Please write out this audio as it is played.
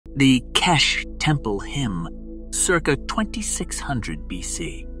The Kesh Temple Hymn, circa 2600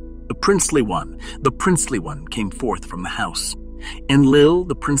 BC. The princely one came forth from the house. Enlil,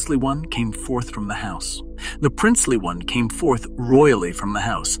 the princely one, came forth from the house. The princely one came forth royally from the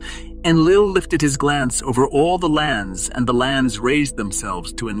house. Enlil lifted his glance over all the lands, and the lands raised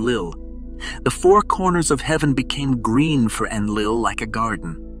themselves to Enlil. The four corners of heaven became green for Enlil like a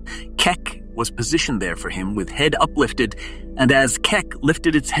garden. Kek was positioned there for him with head uplifted, and as Kek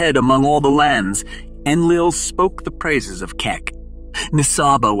lifted its head among all the lands, Enlil spoke the praises of Kek.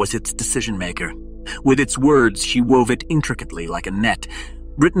 Nisaba was its decision-maker. With its words, she wove it intricately like a net.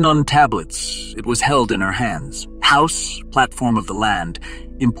 Written on tablets, it was held in her hands. House, platform of the land.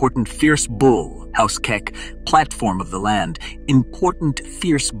 Important fierce bull. House Kek, platform of the land. Important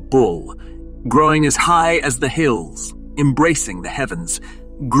fierce bull. Growing as high as the hills. Embracing the heavens.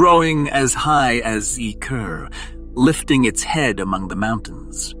 Growing as high as Iker. Lifting its head among the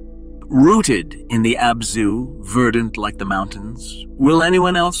mountains. Rooted in the Abzu, verdant like the mountains, will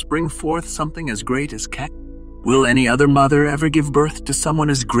anyone else bring forth something as great as Kek? Will any other mother ever give birth to someone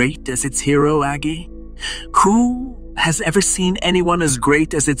as great as its hero Agi? Who has ever seen anyone as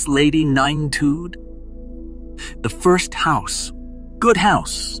great as its lady Nine-Tude? The first house, good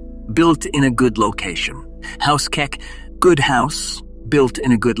house, built in a good location. House Kek, good house, built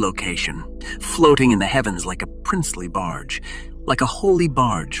in a good location, floating in the heavens like a princely barge. Like a holy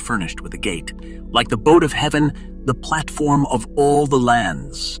barge furnished with a gate, like the boat of heaven, the platform of all the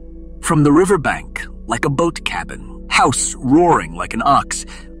lands. From the riverbank, like a boat cabin, house roaring like an ox,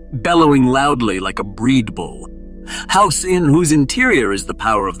 bellowing loudly like a breed bull. House in whose interior is the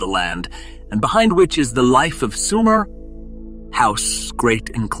power of the land, and behind which is the life of Sumer. House, great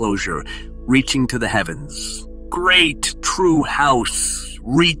enclosure, reaching to the heavens. Great, true house,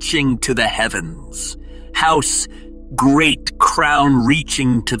 reaching to the heavens. House, great crown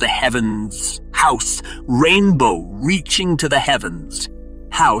reaching to the heavens. House, rainbow reaching to the heavens.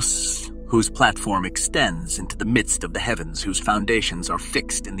 House, whose platform extends into the midst of the heavens, whose foundations are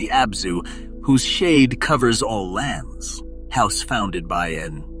fixed in the Abzu, whose shade covers all lands. House founded by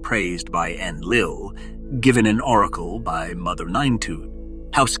and praised by Enlil, given an oracle by Mother Nine-Tude.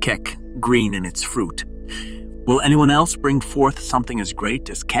 House Kek, green in its fruit. Will anyone else bring forth something as great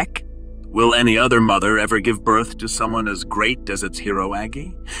as Kek? Will any other mother ever give birth to someone as great as its hero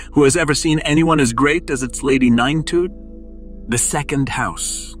Agi? Who has ever seen anyone as great as its lady Nine-Tude? The second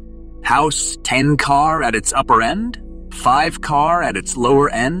house. House 10 car at its upper end, 5 car at its lower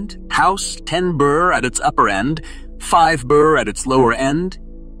end. House 10 burr at its upper end, 5 burr at its lower end.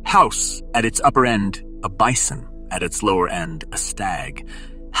 House at its upper end, a bison. At its lower end, a stag.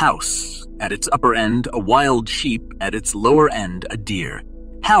 House at its upper end, a wild sheep. At its lower end, a deer.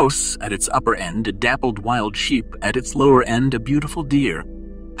 House at its upper end, a dappled wild sheep. At its lower end, a beautiful deer.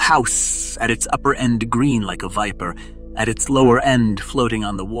 House at its upper end, green like a viper. At its lower end, floating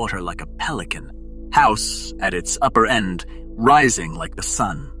on the water like a pelican. House at its upper end, rising like the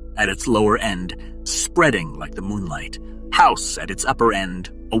sun. At its lower end, spreading like the moonlight. House at its upper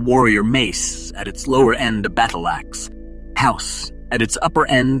end, a warrior mace. At its lower end, a battle axe. House at its upper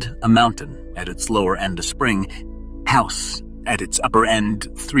end, a mountain. At its lower end, a spring. House at its upper end,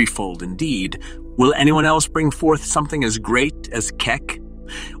 threefold indeed. Will anyone else bring forth something as great as Kek?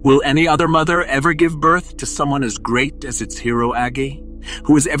 Will any other mother ever give birth to someone as great as its hero Agi?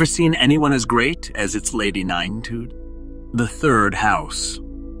 Who has ever seen anyone as great as its lady Nine-Tude? The third house.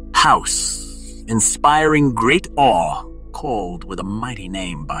 House, inspiring great awe, called with a mighty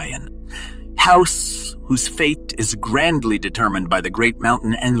name by an. House, whose fate is grandly determined by the great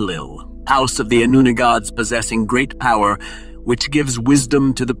mountain Enlil. House of the Anuna gods possessing great power, which gives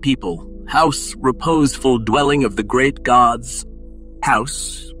wisdom to the people. House, reposeful dwelling of the great gods.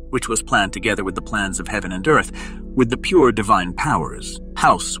 House, which was planned together with the plans of heaven and earth, with the pure divine powers.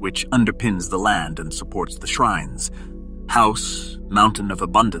 House, which underpins the land and supports the shrines. House, mountain of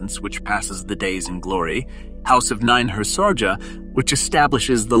abundance, which passes the days in glory. House of Nine Hersarja, which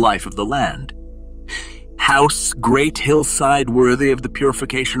establishes the life of the land. House, great hillside worthy of the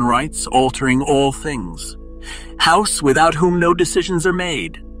purification rites, altering all things. House, without whom no decisions are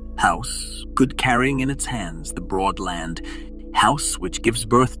made. House, good carrying in its hands the broad land. House, which gives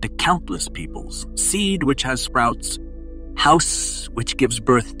birth to countless peoples. Seed, which has sprouts. House, which gives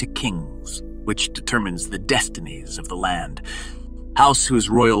birth to kings, which determines the destinies of the land. House,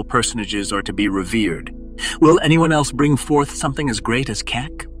 whose royal personages are to be revered. Will anyone else bring forth something as great as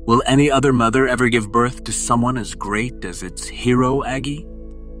Kek? Will any other mother ever give birth to someone as great as its hero Agi?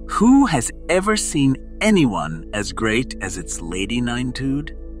 Who has ever seen anyone as great as its lady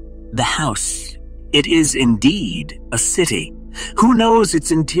Nine-Tude? The house. It is indeed a city. Who knows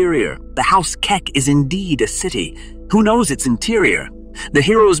its interior? The house Kek is indeed a city. Who knows its interior? The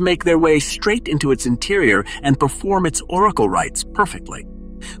heroes make their way straight into its interior and perform its oracle rites perfectly.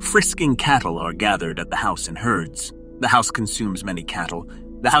 Frisking cattle are gathered at the house in herds. The house consumes many cattle.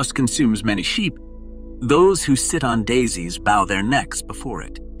 The house consumes many sheep. Those who sit on daisies bow their necks before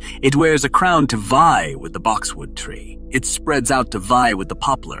it. It wears a crown to vie with the boxwood tree. It spreads out to vie with the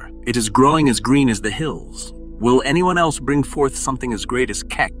poplar. It is growing as green as the hills. Will anyone else bring forth something as great as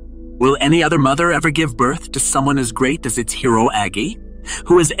Kek? Will any other mother ever give birth to someone as great as its hero Agi?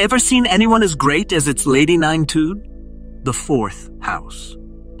 Who has ever seen anyone as great as its Lady Nine-Tude? The fourth house.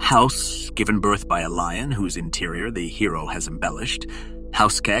 House given birth by a lion whose interior the hero has embellished.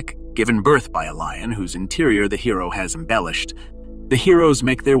 House Kek, given birth by a lion whose interior the hero has embellished. The heroes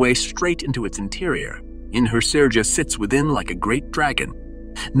make their way straight into its interior. In her Serja sits within like a great dragon.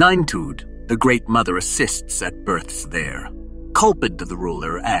 Nine-Tude, the great mother, assists at births there. Culpid the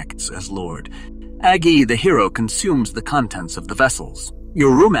ruler acts as lord. Agi, the hero, consumes the contents of the vessels.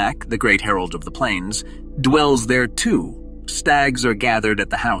 Urumak, the great herald of the plains, dwells there too. Stags are gathered at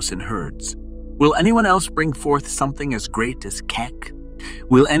the house in herds. Will anyone else bring forth something as great as Kek?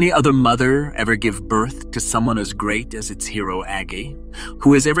 Will any other mother ever give birth to someone as great as its hero Agi?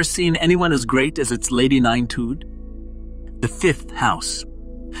 Who has ever seen anyone as great as its Lady Nine-Tude? The fifth house.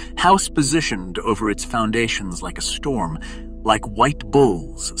 House positioned over its foundations like a storm, like white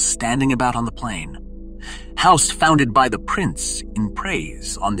bulls standing about on the plain. House founded by the prince in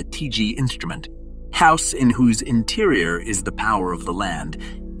praise on the TG instrument. House in whose interior is the power of the land,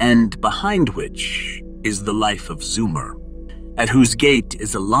 and behind which is the life of Zoomer. At whose gate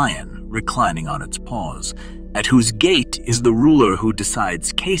is a lion reclining on its paws. At whose gate is the ruler who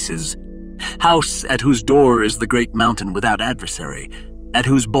decides cases. House at whose door is the great mountain without adversary. At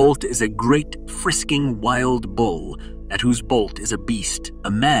whose bolt is a great frisking wild bull. At whose bolt is a beast,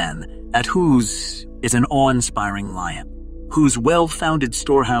 a man. At whose is an awe-inspiring lion. Whose well-founded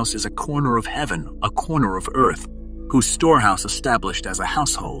storehouse is a corner of heaven, a corner of earth. Whose storehouse established as a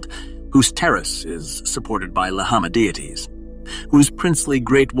household. Whose terrace is supported by Lahama deities. Whose princely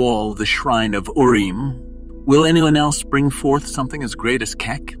great wall the shrine of Urim. Will anyone else bring forth something as great as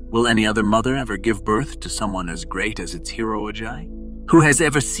Kek? Will any other mother ever give birth to someone as great as its hero Ajay? Who has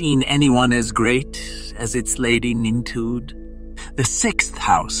ever seen anyone as great as its Lady Nintude? The sixth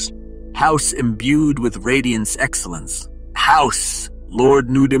house. House imbued with radiance excellence. House, Lord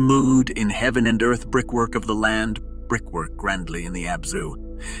Nudimud in heaven and earth, brickwork of the land, brickwork grandly in the Abzu.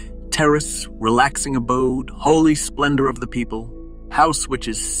 Terrace, relaxing abode, holy splendor of the people, house which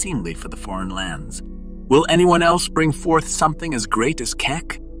is seemly for the foreign lands. Will anyone else bring forth something as great as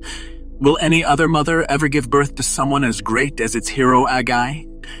Kek? Will any other mother ever give birth to someone as great as its hero Agai?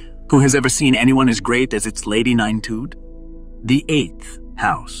 Who has ever seen anyone as great as its Lady Nine-Tude? The eighth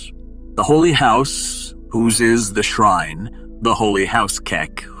house. The holy house, whose is the shrine. The holy house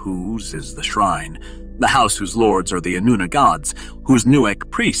Kek, whose is the shrine. The house whose lords are the Anuna gods, whose Nuek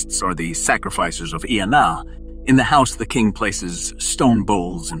priests are the sacrificers of Iana. In the house the king places stone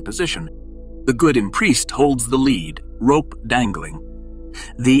bowls in position. The Goodim priest holds the lead, rope dangling.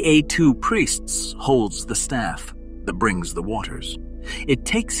 The A2 priests holds the staff that brings the waters. It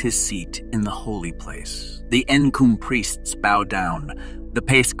takes his seat in the holy place. The Enkum priests bow down. The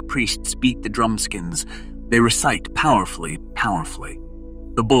Pesk priests beat the drumskins. They recite powerfully, powerfully.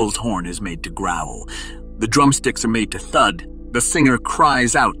 The bull's horn is made to growl. The drumsticks are made to thud. The singer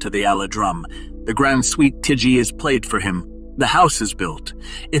cries out to the ala drum. The grand sweet Tiji is played for him. The house is built.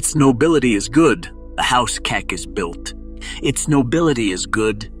 Its nobility is good. The house Kek is built. Its nobility is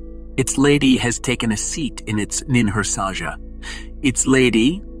good. Its lady has taken a seat in its Ninhursaja. Its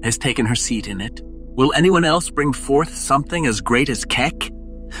lady has taken her seat in it. Will anyone else bring forth something as great as Kek?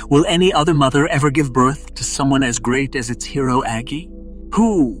 Will any other mother ever give birth to someone as great as its hero Agi?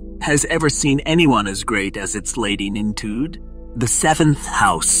 Who has ever seen anyone as great as its Lady Nintude? The seventh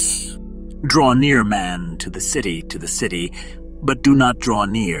house. Draw near, man, to the city, but do not draw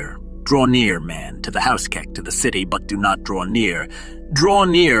near. Draw near, man, to the house Kek, to the city, but do not draw near. Draw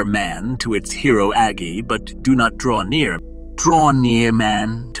near, man, to its hero Agi, but do not draw near. Draw near,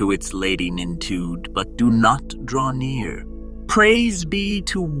 man, to its Lady Nintude, but do not draw near. Praise be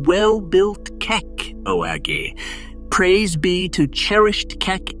to well-built Kek, O Agi. Praise be to cherished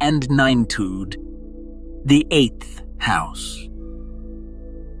Kek and Nine-Tude. The eighth house.